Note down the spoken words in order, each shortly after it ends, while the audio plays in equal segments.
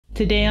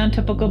Today on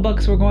Typical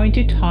Books, we're going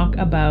to talk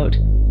about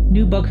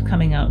new books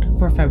coming out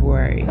for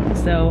February.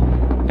 So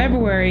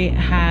February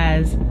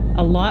has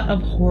a lot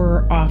of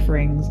horror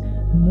offerings,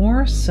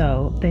 more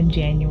so than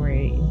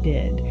January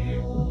did.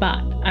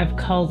 But I've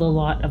culled a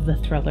lot of the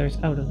thrillers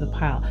out of the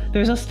pile.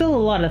 There's still a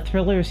lot of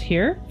thrillers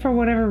here for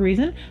whatever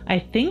reason. I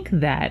think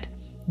that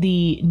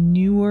the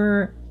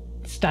newer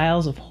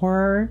styles of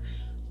horror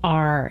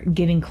are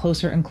getting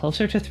closer and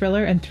closer to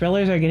thriller, and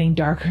thrillers are getting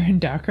darker and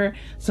darker.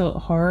 So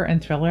horror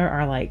and thriller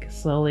are like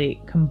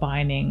slowly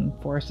combining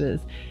forces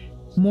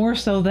more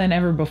so than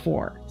ever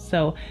before.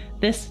 So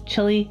this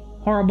chilly,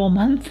 horrible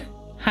month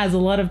has a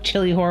lot of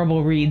chilly,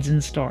 horrible reads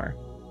in store.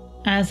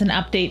 As an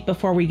update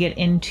before we get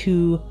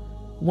into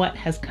what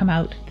has come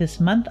out this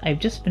month, I've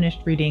just finished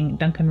reading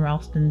Duncan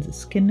Ralston's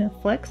Skin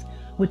Flicks,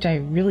 which I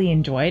really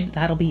enjoyed.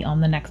 That'll be on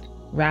the next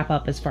wrap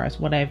up as far as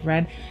what I've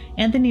read.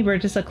 Anthony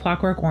Burgess, A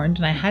Clockwork Orange,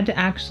 and I had to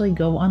actually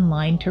go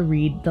online to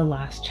read the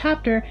last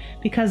chapter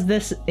because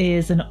this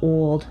is an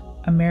old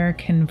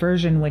American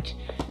version, which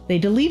they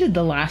deleted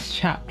the last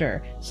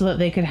chapter so that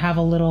they could have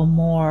a little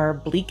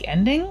more bleak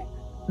ending.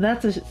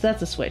 That's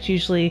a switch.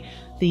 Usually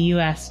the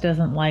US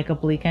doesn't like a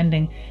bleak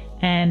ending.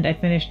 And I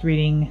finished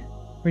reading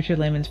Richard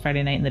Lehman's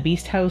Friday Night in the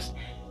Beast House,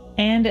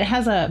 and it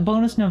has a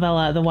bonus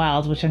novella, The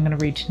Wilds, which I'm going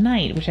to read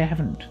tonight, which I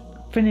haven't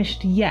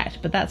finished yet,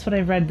 but that's what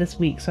I've read this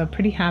week. So I'm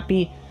pretty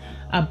happy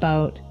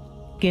about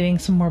getting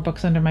some more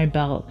books under my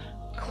belt,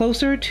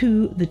 closer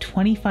to the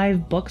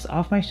 25 books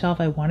off my shelf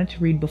I wanted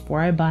to read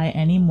before I buy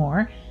any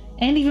more,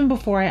 and even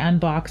before I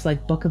unbox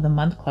like Book of the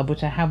Month Club,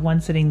 which I have one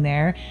sitting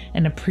there,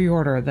 and a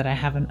pre-order that I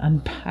haven't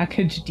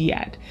unpackaged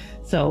yet.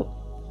 So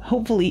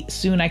hopefully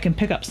soon I can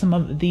pick up some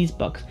of these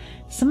books.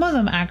 Some of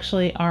them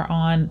actually are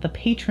on the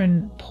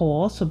patron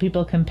poll, so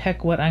people can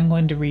pick what I'm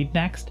going to read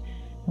next,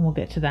 and we'll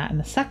get to that in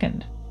a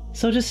second.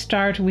 So to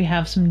start, we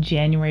have some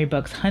January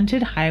books.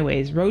 Hunted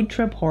Highways, Road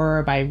Trip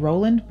Horror by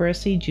Roland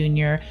Bursey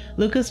Jr.,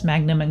 Lucas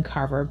Magnum, and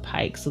Carver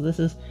Pike. So this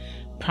is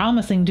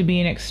promising to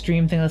be an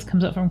extreme thing. This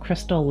comes up from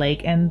Crystal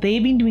Lake, and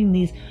they've been doing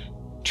these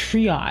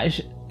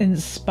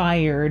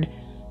triage-inspired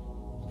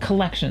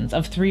collections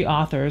of 3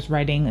 authors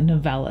writing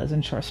novellas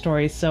and short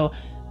stories. So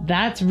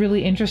that's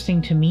really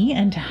interesting to me,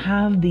 and to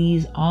have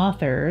these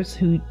authors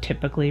who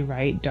typically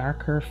write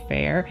darker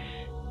fare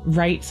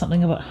write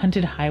something about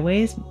Hunted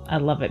Highways, I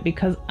love it,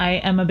 because I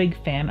am a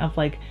big fan of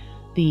like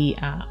the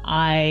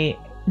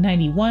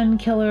I-91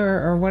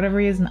 killer, or whatever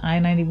he is, an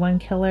I-91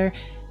 killer,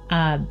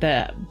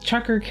 the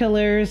trucker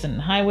killers and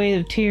Highway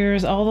of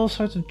Tears. All those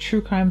sorts of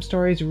true crime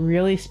stories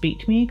really speak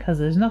to me, because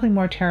there's nothing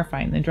more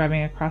terrifying than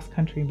driving across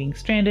country and being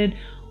stranded,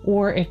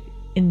 or if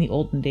in the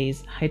olden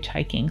days,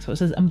 hitchhiking. So it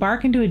says,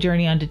 embark into a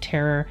journey onto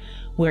terror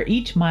where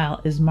each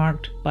mile is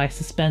marked by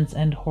suspense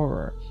and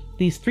horror.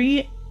 These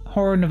 3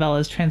 horror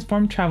novellas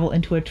transform travel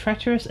into a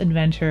treacherous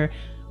adventure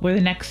where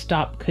the next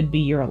stop could be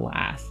your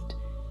last.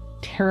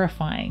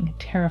 Terrifying,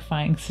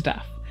 terrifying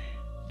stuff.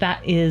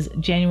 That is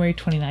January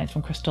 29th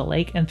from Crystal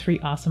Lake and 3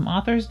 awesome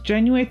authors.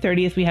 January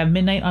 30th, we have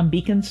Midnight on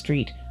Beacon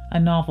Street, a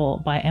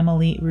novel by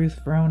Emily Ruth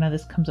Verona.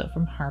 This comes out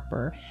from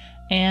Harper.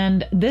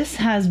 And this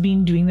has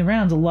been doing the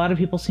rounds. A lot of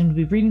people seem to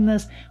be reading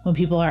this. When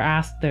people are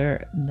asked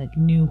their like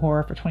new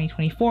horror for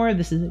 2024,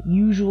 this is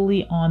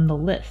usually on the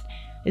list.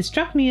 It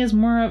struck me as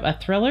more of a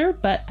thriller,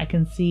 but I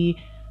can see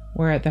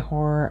where the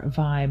horror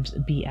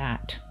vibes be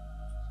at,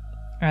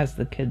 as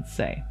the kids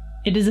say.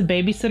 It is a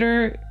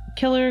babysitter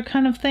killer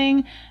kind of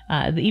thing.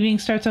 The evening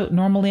starts out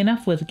normally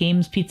enough with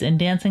games, pizza, and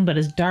dancing, but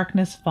as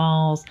darkness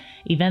falls,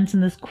 events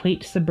in this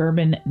quaint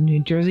suburban New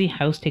Jersey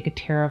house take a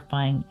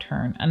terrifying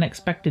turn.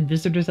 Unexpected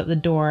visitors at the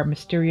door,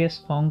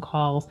 mysterious phone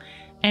calls,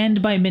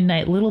 and by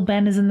midnight, little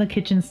Ben is in the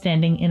kitchen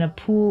standing in a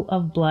pool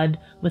of blood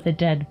with a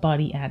dead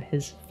body at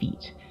his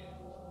feet.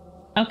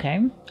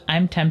 Okay,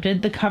 I'm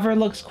tempted. The cover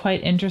looks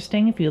quite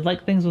interesting. If you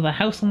like things with a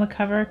house on the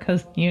cover,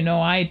 because you know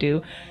I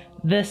do,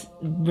 this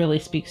really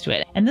speaks to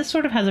it. And this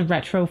sort of has a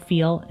retro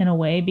feel in a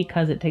way,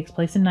 because it takes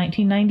place in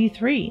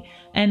 1993.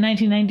 And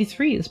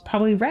 1993 is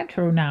probably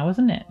retro now,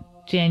 isn't it?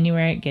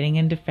 January, getting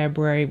into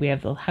February, we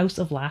have The House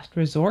of Last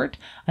Resort,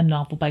 a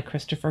novel by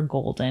Christopher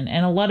Golden.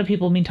 And a lot of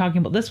people have been talking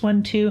about this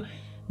one too.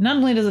 Not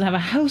only does it have a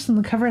house on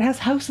the cover, it has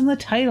house in the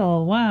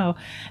title. Wow.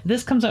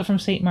 This comes out from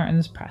St.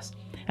 Martin's Press.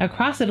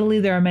 Across Italy,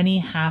 there are many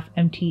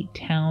half-empty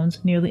towns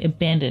nearly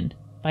abandoned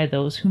by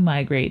those who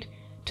migrate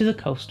to the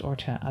coast or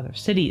to other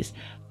cities.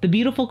 The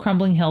beautiful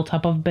crumbling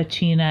hilltop of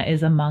Bacina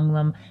is among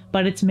them,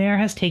 but its mayor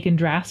has taken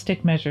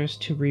drastic measures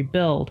to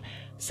rebuild,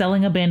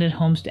 selling abandoned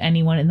homes to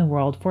anyone in the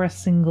world for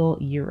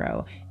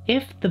 €1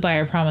 if the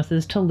buyer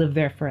promises to live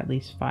there for at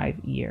least 5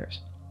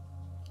 years.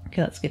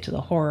 Okay, let's get to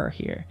the horror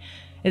here.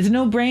 It's a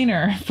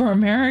no-brainer for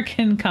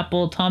American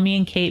couple Tommy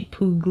and Kate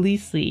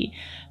Puglisi,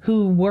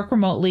 who work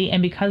remotely, and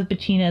because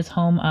Bacina is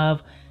home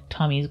of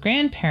Tommy's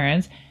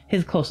grandparents,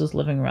 his closest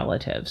living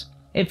relatives.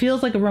 It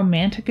feels like a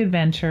romantic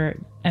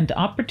adventure and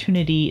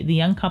opportunity the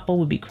young couple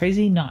would be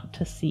crazy not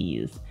to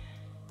seize.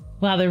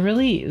 Wow, they're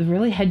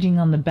really hedging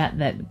on the bet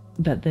that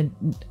the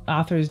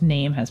author's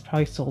name has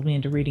probably sold me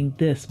into reading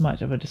this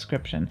much of a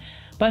description.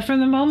 But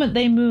from the moment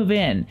they move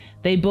in,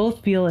 they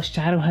both feel a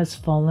shadow has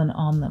fallen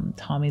on them.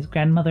 Tommy's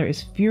grandmother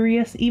is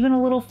furious, even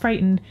a little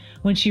frightened,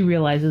 when she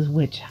realizes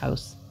which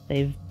house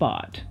they've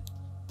bought.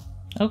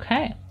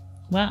 Okay.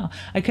 Wow.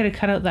 I could have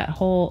cut out that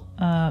whole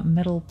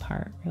middle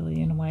part, really,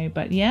 in a way.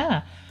 But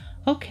yeah.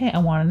 Okay, I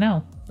want to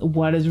know.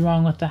 What is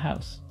wrong with the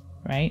house?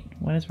 Right?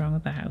 What is wrong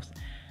with the house?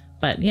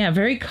 But yeah,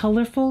 very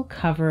colorful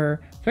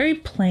cover, very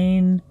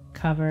plain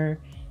cover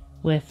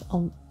with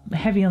a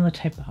heavy on the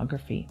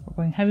typography. We're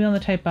going heavy on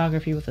the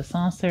typography with a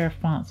sans serif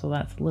font, so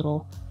that's a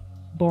little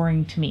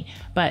boring to me.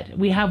 But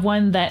we have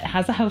one that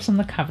has a house on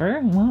the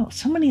cover. Well,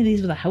 so many of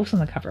these with a house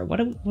on the cover. What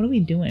are we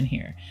doing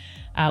here?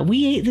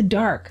 We Ate the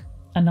Dark,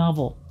 a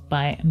novel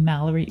by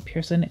Mallory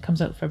Pearson. It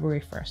comes out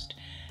February 1st.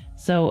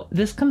 So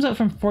this comes out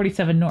from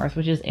 47 North,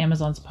 which is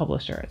Amazon's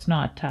publisher. It's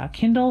not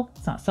Kindle,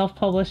 it's not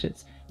self-published,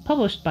 it's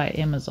published by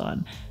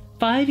Amazon.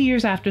 5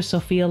 years after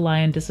Sophia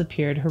Lyon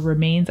disappeared, her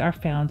remains are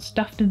found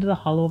stuffed into the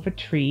hollow of a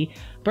tree,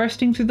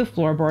 bursting through the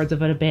floorboards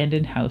of an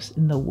abandoned house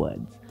in the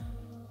woods.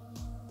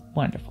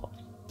 Wonderful.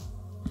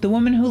 The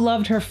woman who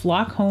loved her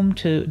flock home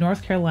to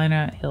North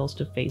Carolina hills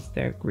to face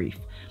their grief.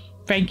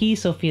 Frankie,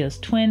 Sophia's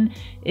twin,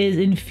 is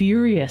in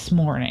furious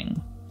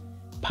mourning.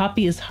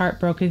 Poppy is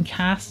heartbroken,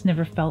 Cass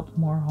never felt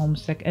more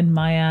homesick, and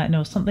Maya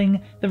knows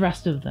something the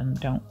rest of them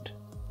don't.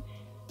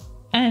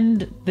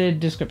 And the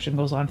description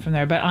goes on from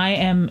there, but I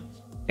am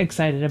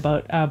excited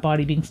about a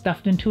body being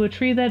stuffed into a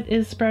tree that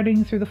is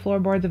sprouting through the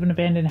floorboards of an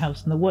abandoned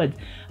house in the woods.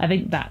 I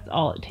think that's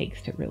all it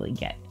takes to really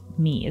get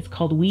me. It's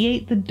called We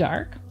Ate the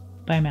Dark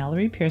by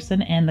Mallory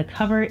Pearson, and the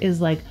cover is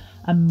like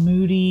a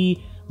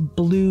moody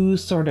blue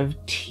sort of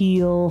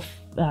teal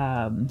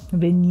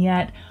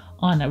vignette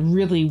on a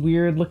really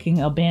weird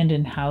looking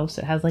abandoned house.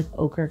 It has like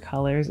ochre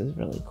colors, is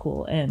really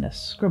cool, and a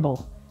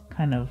scribble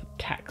kind of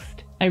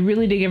text. I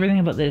really dig everything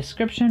about the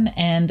description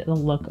and the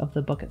look of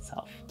the book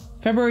itself.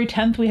 February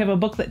 10th, we have a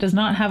book that does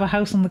not have a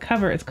house on the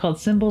cover. It's called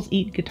Cymbals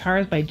Eat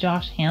Guitars by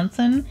Josh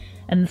Hansen,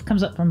 and this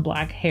comes up from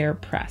Black Hair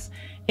Press.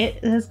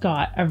 It has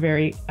got a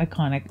very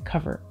iconic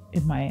cover,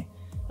 in my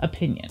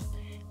opinion.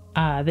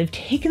 They've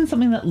taken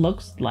something that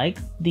looks like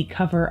the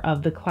cover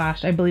of the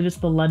Clash, I believe it's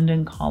the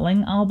London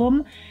Calling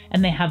album,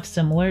 and they have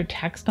similar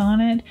text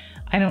on it.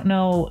 I don't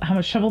know how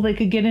much trouble they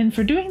could get in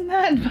for doing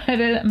that,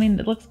 but I mean,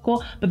 it looks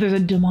cool. But there's a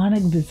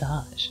demonic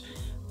visage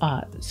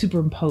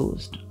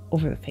superimposed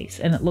over the face,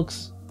 and it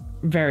looks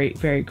very,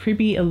 very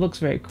creepy. It looks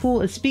very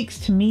cool. It speaks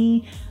to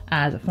me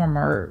as a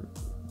former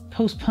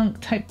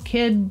post-punk type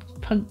kid,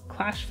 punk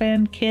Clash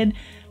fan kid.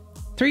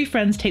 3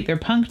 friends take their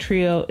punk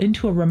trio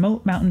into a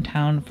remote mountain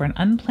town for an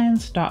unplanned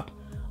stop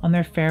on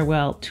their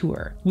farewell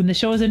tour. When the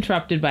show is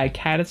interrupted by a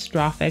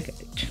catastrophic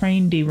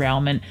train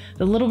derailment,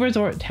 the little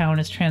resort town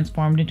is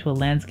transformed into a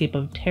landscape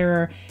of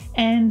terror,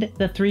 and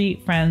the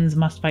 3 friends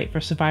must fight for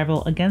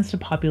survival against a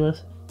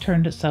populace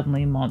turned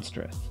suddenly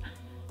monstrous.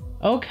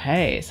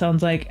 Okay,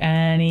 sounds like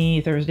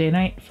any Thursday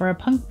night for a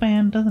punk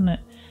band, doesn't it?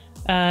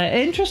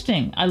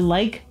 Interesting. I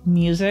like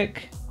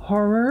music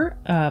horror,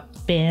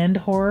 band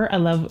horror. I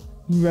love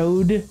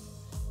road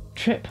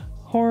trip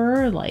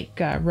horror, like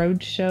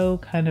road show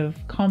kind of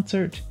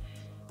concert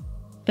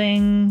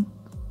thing.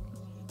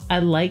 I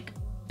like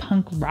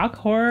punk rock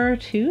horror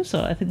too,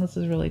 so I think this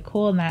is really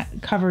cool, and that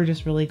cover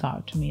just really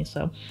got to me.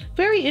 So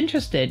very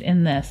interested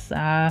in this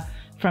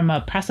from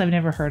a press I've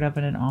never heard of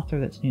and an author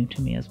that's new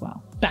to me as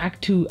well. Back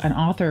to an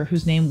author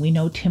whose name we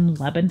know, Tim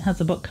Levin, has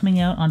a book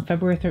coming out on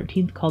February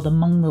 13th called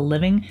Among the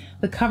Living.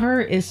 The cover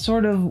is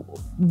sort of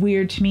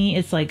weird to me.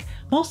 It's like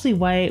mostly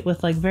white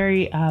with like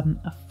very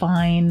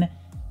fine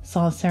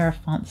sans serif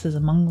font, says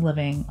Among the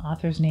Living,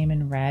 author's name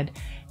in red,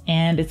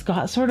 and it's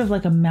got sort of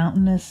like a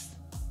mountainous,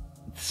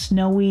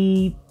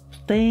 snowy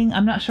thing.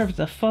 I'm not sure if it's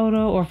a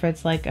photo or if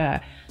it's like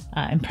a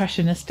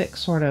impressionistic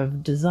sort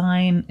of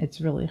design. It's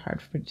really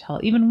hard for me to tell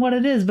even what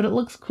it is, but it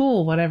looks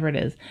cool, whatever it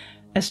is.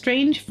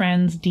 Estranged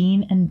friends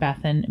Dean and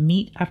Bethan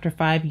meet after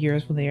 5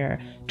 years when they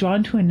are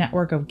drawn to a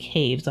network of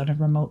caves on a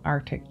remote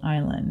Arctic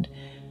island.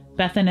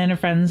 Bethan and her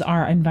friends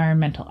are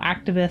environmental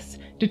activists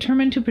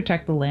determined to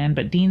protect the land,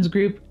 but Dean's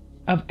group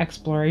of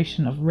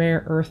exploration of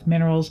rare earth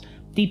minerals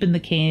deep in the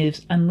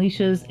caves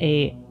unleashes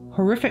a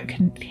horrific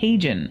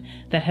contagion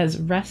that has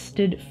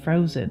rested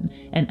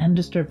frozen and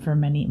undisturbed for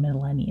many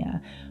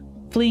millennia.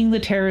 Fleeing the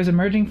terrors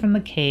emerging from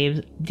the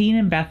caves, Dean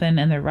and Bethan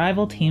and their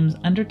rival teams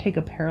undertake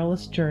a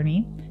perilous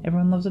journey.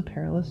 Everyone loves a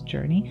perilous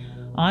journey.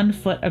 On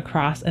foot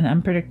across an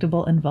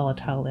unpredictable and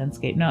volatile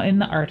landscape. Now, in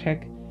the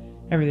Arctic,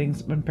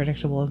 everything's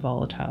unpredictable and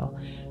volatile.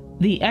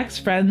 The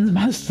ex-friends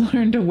must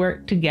learn to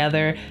work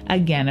together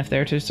again if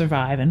they're to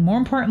survive, and more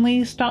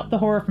importantly, stop the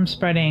horror from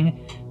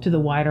spreading to the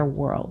wider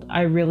world.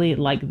 I really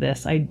like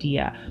this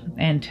idea,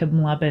 and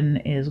Tim Levin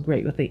is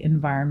great with the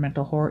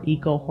environmental horror.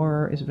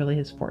 Eco-horror is really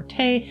his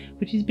forte,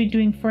 which he's been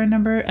doing for a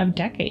number of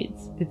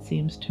decades, it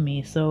seems to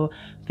me. So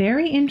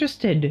very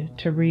interested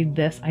to read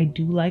this. I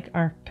do like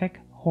Arctic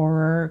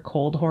horror,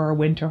 cold horror,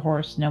 winter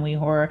horror, snowy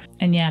horror,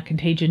 and yeah,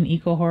 contagion,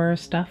 eco-horror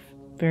stuff.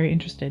 very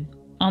interested.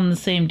 On the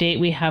same date,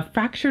 we have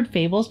Fractured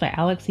Fables by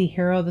Alex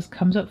Eynhallow. This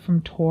comes out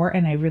from Tor,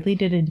 and I really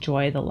did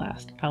enjoy the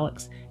last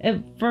Alex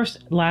Eynhallow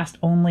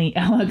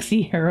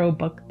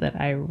book that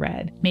I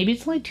read. Maybe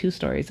it's only 2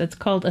 stories. It's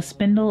called A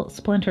Spindle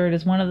Splintered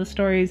is one of the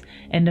stories,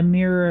 and A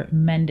Mirror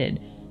Mended.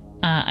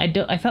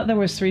 I thought there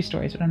was 3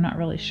 stories, but I'm not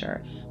really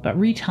sure. But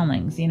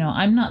retellings, you know,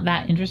 I'm not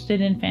that interested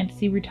in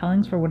fantasy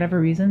retellings for whatever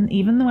reason,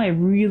 even though I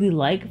really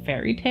like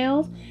fairy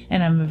tales,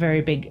 and I'm a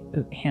very big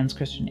Hans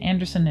Christian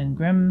Andersen and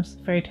Grimm's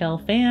fairy tale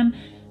fan.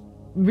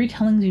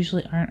 Retellings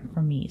usually aren't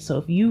for me. So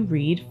if you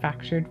read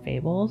Fractured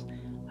Fables,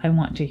 I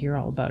want to hear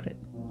all about it.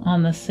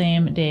 On the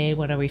same day,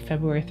 what are we,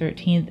 February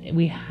 13th,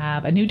 we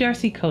have a new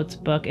Darcy Coates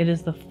book. It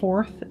is the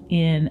 4th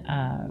in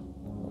a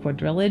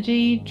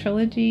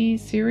trilogy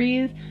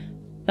series,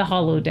 The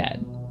Hollow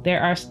Dead.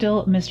 There are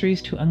still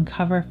mysteries to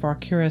uncover for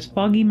Kira's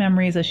foggy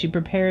memories as she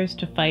prepares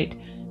to fight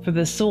for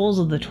the souls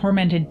of the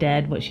tormented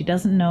dead. What she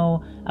doesn't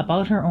know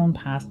about her own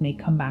past may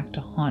come back to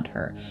haunt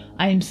her.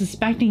 I am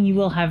suspecting you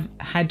will have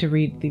had to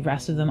read the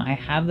rest of them. I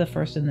have the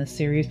first in this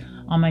series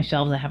on my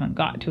shelves. I haven't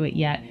got to it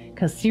yet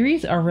because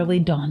series are really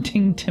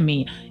daunting to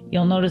me.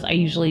 You'll notice I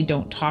usually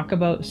don't talk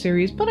about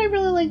series, but I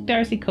really like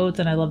Darcy Coates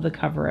and I love the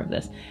cover of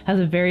this. It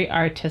has a very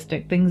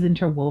artistic, things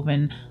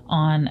interwoven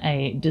on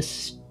a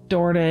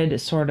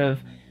distorted sort of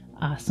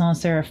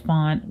sans serif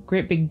font,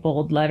 great big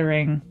bold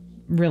lettering.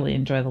 Really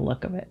enjoy the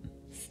look of it.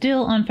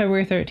 Still on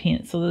February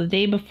 13th, so the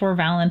day before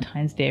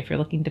Valentine's Day, if you're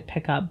looking to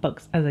pick up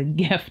books as a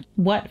gift,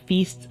 What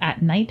Feasts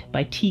at Night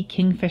by T.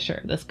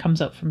 Kingfisher. This comes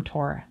out from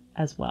Tor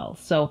as well.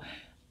 So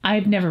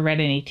I've never read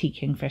any T.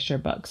 Kingfisher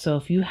books, so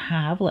if you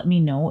have, let me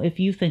know if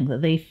you think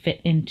that they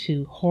fit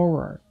into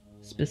horror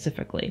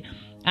specifically.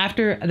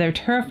 After their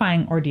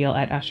terrifying ordeal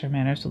at Usher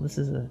Manor, so this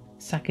is a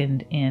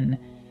second in,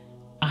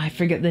 I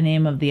forget the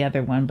name of the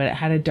other one, but it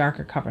had a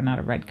darker cover, not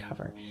a red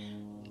cover.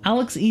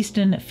 Alex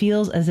Easton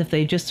feels as if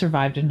they just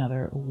survived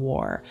another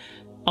war.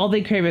 All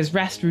they crave is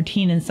rest,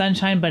 routine, and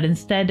sunshine, but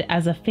instead,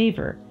 as a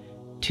favor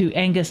to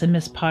Angus and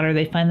Miss Potter,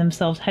 they find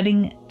themselves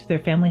heading to their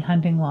family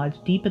hunting lodge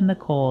deep in the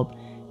cold,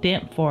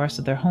 damp forest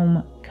of their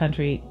home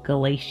country,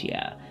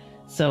 Galatia.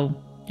 So,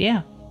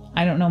 yeah,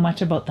 I don't know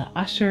much about the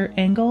Usher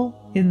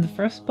angle in the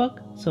first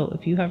book, so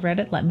if you have read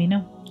it, let me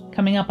know.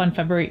 Coming up on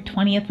February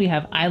 20th, we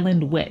have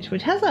Island Witch,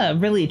 which has a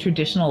really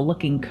traditional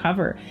looking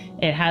cover.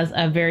 It has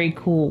a very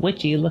cool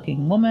witchy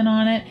looking woman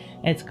on it.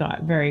 It's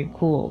got very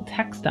cool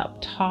text up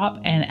top,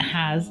 and it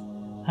has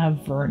a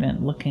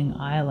verdant looking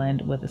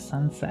island with a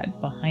sunset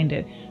behind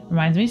it.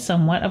 Reminds me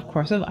somewhat, of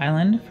course, of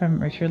Island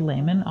from Richard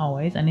Lehman.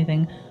 Always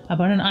anything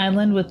about an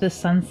island with this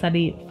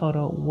sunsetty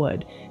photo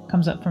would.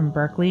 Comes up from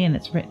Berkeley, and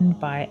it's written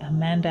by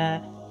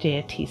Amanda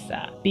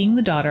Jayatisa. Being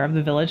the daughter of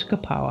the village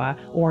Kapawa,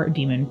 or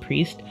demon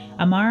priest,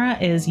 Amara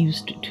is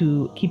used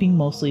to keeping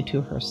mostly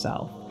to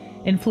herself.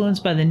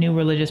 Influenced by the new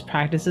religious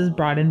practices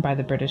brought in by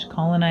the British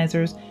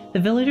colonizers, the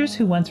villagers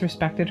who once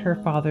respected her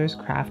father's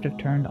craft have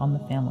turned on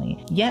the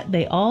family. Yet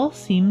they all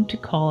seem to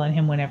call on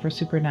him whenever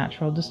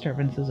supernatural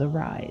disturbances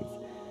arise.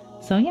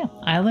 So yeah,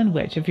 Island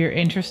Witch, if you're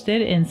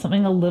interested in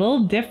something a little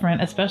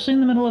different, especially in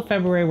the middle of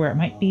February where it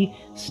might be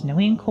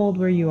snowy and cold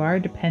where you are,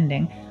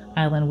 depending,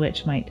 Island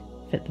Witch might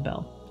fit the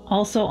bill.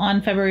 Also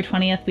on February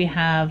 20th, we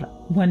have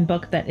one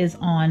book that is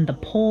on the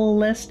poll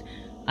list.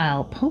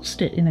 I'll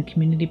post it in a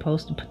community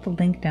post and put the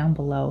link down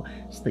below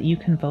so that you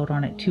can vote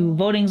on it too.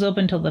 Voting's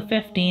open till the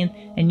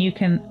 15th, and you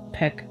can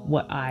pick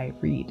what I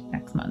read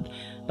next month.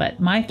 But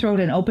My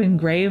Throat an Open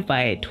Grave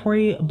by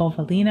Tori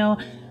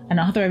Bovalino, an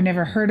author I've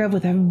never heard of,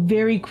 with a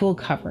very cool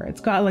cover.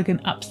 It's got like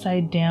an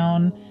upside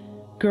down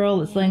girl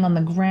that's laying on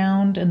the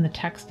ground, and the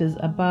text is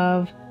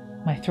above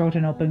My Throat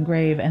an Open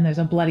Grave, and there's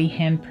a bloody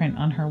handprint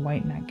on her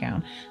white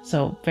nightgown.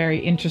 So very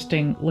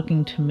interesting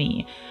looking to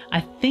me.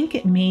 I think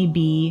it may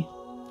be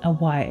a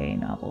YA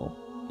novel,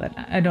 but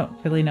I don't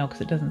really know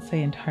because it doesn't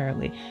say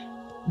entirely.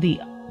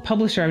 The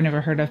publisher I've never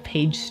heard of,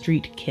 Page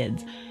Street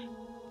Kids.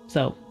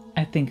 So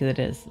I think it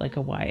is like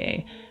a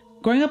YA.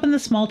 Growing up in the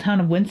small town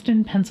of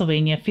Winston,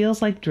 Pennsylvania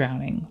feels like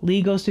drowning.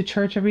 Lee goes to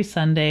church every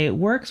Sunday,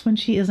 works when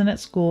she isn't at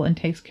school, and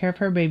takes care of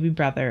her baby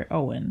brother,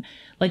 Owen.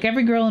 Like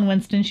every girl in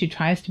Winston, she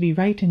tries to be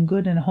right and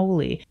good and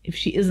holy. If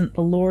she isn't,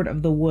 the Lord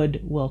of the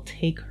Wood will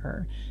take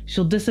her.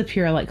 She'll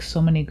disappear like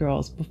so many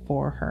girls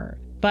before her.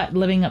 But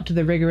living up to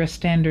the rigorous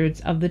standards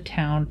of the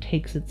town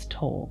takes its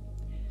toll.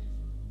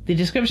 The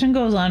description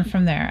goes on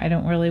from there. I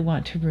don't really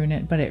want to ruin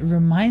it, but it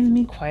reminds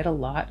me quite a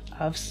lot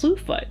of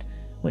Slewfoot,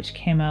 which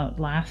came out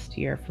last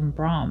year from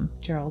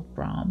Gerald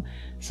Brom.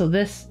 So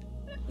this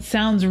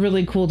sounds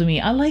really cool to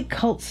me. I like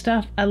cult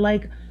stuff. I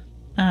like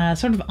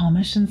sort of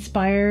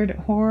Amish-inspired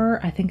horror.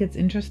 I think it's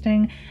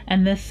interesting.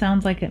 And this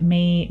sounds like it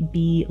may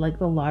be like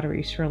The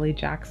Lottery, Shirley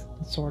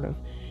Jackson sort of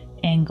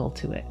angle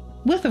to it.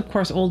 With, of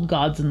course, Old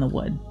Gods in the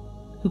Wood.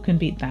 Who can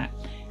beat that?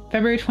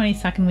 February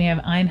 22nd, we have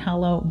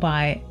Eynhallow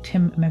by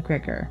Tim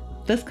McGregor.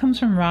 This comes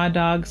from Raw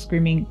Dog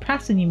Screaming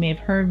Press, and you may have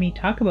heard me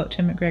talk about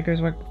Tim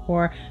McGregor's work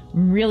before.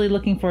 I'm really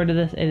looking forward to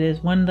this. It is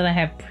one that I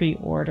have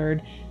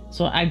pre-ordered.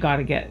 so I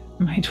gotta get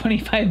my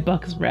 25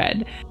 books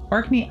read.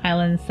 Orkney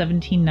Island,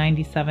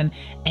 1797.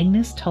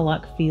 Agnes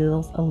Tulloch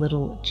feels a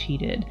little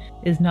cheated.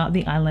 Is not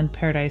the island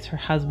paradise her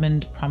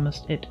husband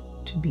promised it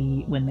to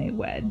be when they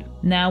wed.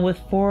 Now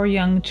with 4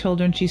 young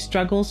children, she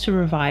struggles to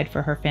provide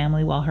for her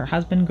family while her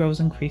husband grows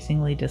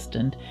increasingly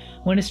distant.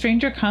 When a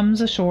stranger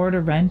comes ashore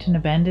to rent an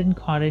abandoned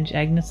cottage,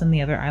 Agnes and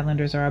the other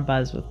islanders are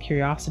abuzz with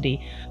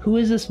curiosity. Who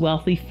is this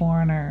wealthy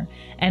foreigner?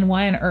 And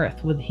why on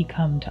earth would he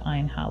come to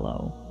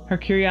Eynhallow? Her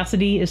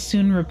curiosity is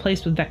soon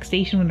replaced with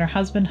vexation when her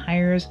husband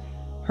hires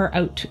her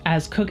out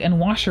as cook and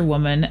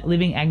washerwoman,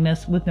 leaving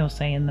Agnes with no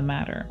say in the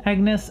matter.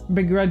 Agnes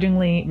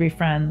begrudgingly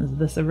befriends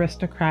this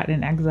aristocrat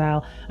in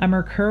exile, a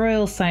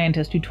mercurial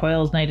scientist who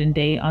toils night and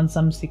day on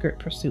some secret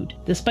pursuit.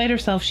 Despite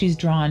herself, she's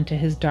drawn to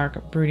his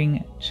dark,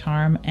 brooding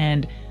charm,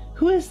 and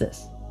who is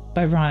this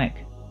Byronic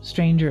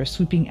stranger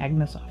sweeping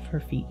Agnes off her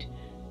feet?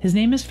 His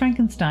name is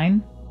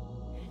Frankenstein,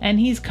 and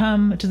he's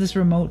come to this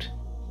remote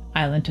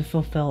island to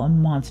fulfill a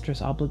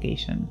monstrous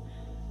obligation.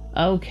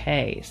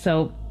 Okay,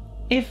 so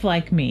if,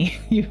 like me,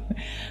 you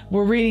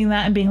were reading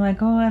that and being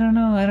like, oh, I don't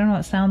know,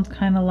 it sounds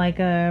kind of like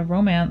a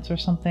romance or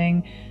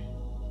something.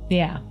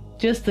 Yeah,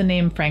 just the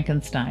name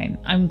Frankenstein.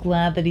 I'm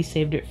glad that he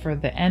saved it for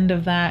the end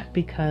of that,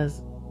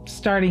 because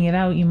starting it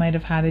out, you might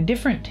have had a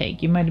different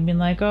take. You might have been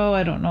like, oh,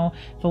 I don't know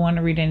if I want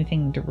to read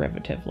anything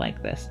derivative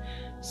like this.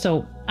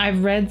 So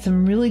I've read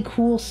some really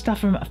cool stuff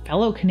from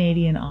fellow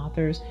Canadian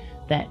authors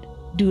that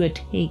do a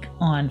take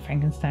on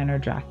Frankenstein or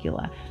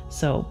Dracula.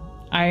 So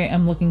I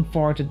am looking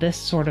forward to this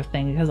sort of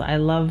thing because I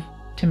love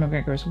Tim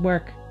McGregor's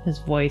work, his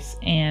voice,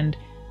 and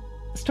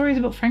stories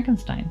about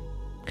Frankenstein.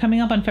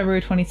 Coming up on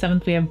February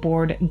 27th, we have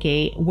Bored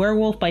Gay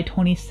Werewolf by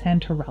Tony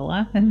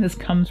Santarella, and this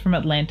comes from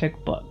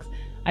Atlantic Books.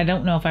 I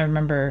don't know if I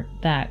remember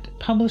that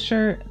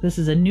publisher. This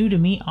is a new to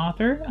me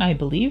author, I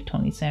believe,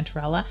 Tony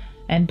Santarella.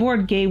 And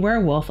Bored Gay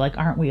Werewolf, like,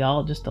 aren't we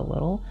all just a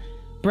little?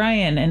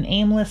 Brian, an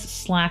aimless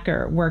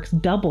slacker, works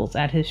doubles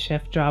at his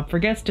shift job,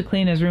 forgets to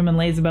clean his room, and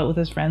lays about with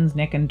his friends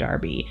Nick and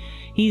Darby.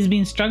 He's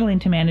been struggling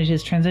to manage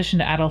his transition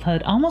to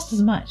adulthood almost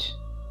as much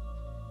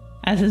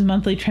as his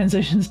monthly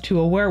transitions to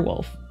a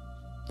werewolf.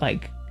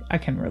 Like, I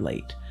can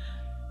relate.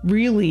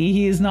 Really,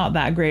 he is not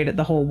that great at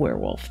the whole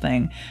werewolf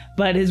thing,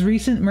 but his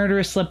recent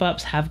murderous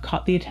slip-ups have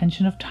caught the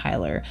attention of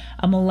Tyler,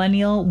 a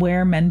millennial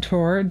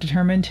were-mentor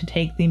determined to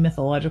take the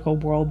mythological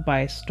world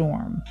by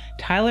storm.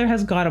 Tyler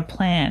has got a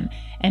plan,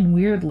 and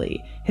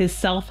weirdly, his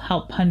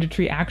self-help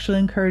punditry actually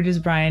encourages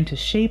Brian to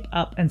shape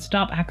up and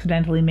stop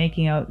accidentally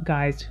making out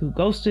guys who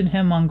ghosted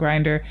him on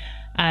Grindr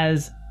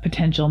as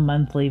potential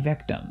monthly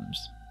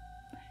victims.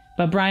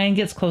 But Brian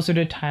gets closer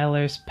to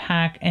Tyler's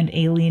pack, and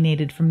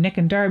alienated from Nick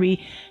and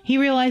Darby, he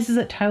realizes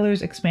that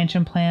Tyler's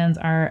expansion plans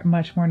are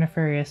much more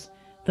nefarious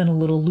than a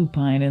little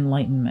lupine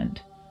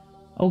enlightenment.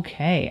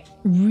 Okay,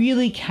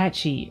 really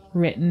catchy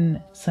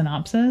written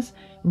synopsis,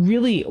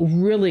 really,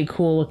 really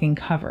cool looking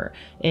cover.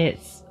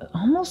 It's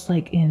almost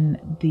like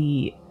in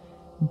the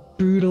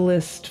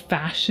brutalist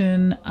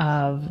fashion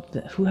of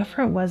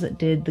whoever it was that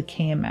did the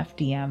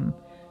KMFDM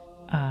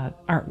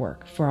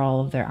artwork for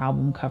all of their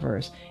album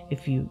covers.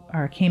 If you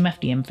are a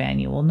KMFDM fan,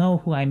 you will know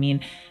who I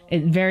mean.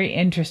 It's very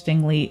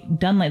interestingly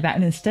done like that.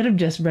 And instead of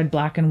just red,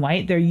 black, and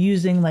white, they're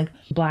using like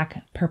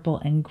black, purple,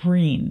 and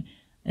green.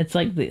 It's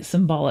like the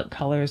symbolic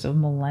colors of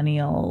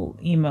millennial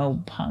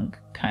emo punk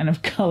kind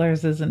of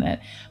colors, isn't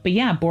it? But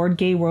yeah, Bored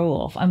Gay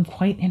Werewolf. I'm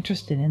quite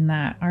interested in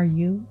that. Are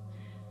you?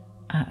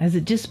 Is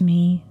it just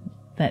me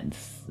that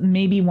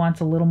maybe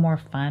wants a little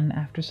more fun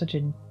after such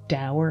a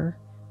dour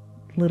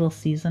little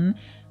season?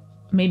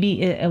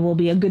 Maybe it will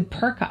be a good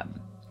perk up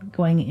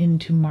going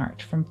into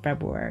March from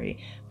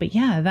February. But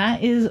yeah,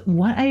 that is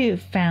what I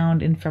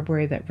found in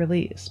February that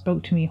really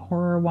spoke to me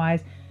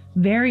horror-wise.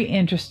 Very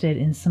interested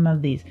in some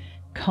of these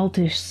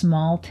cultish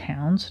small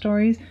town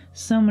stories.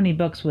 So many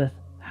books with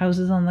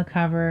houses on the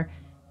cover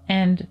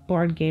and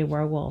Bored Gay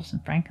Werewolves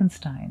and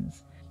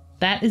Frankensteins.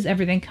 That is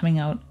everything coming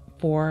out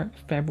for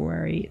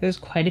February. There's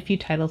quite a few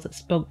titles that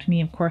spoke to me.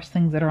 Of course,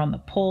 things that are on the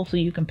poll, so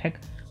you can pick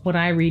what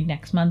I read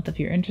next month if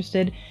you're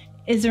interested.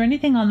 Is there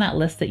anything on that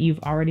list that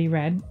you've already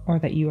read or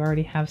that you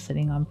already have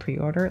sitting on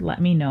pre-order?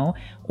 Let me know.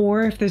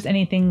 Or if there's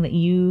anything that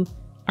you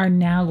are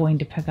now going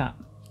to pick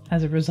up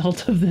as a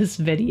result of this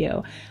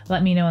video,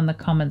 let me know in the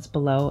comments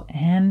below.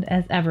 And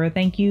as ever,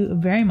 thank you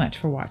very much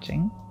for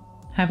watching.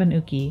 Have an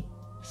ooky,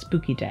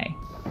 spooky day.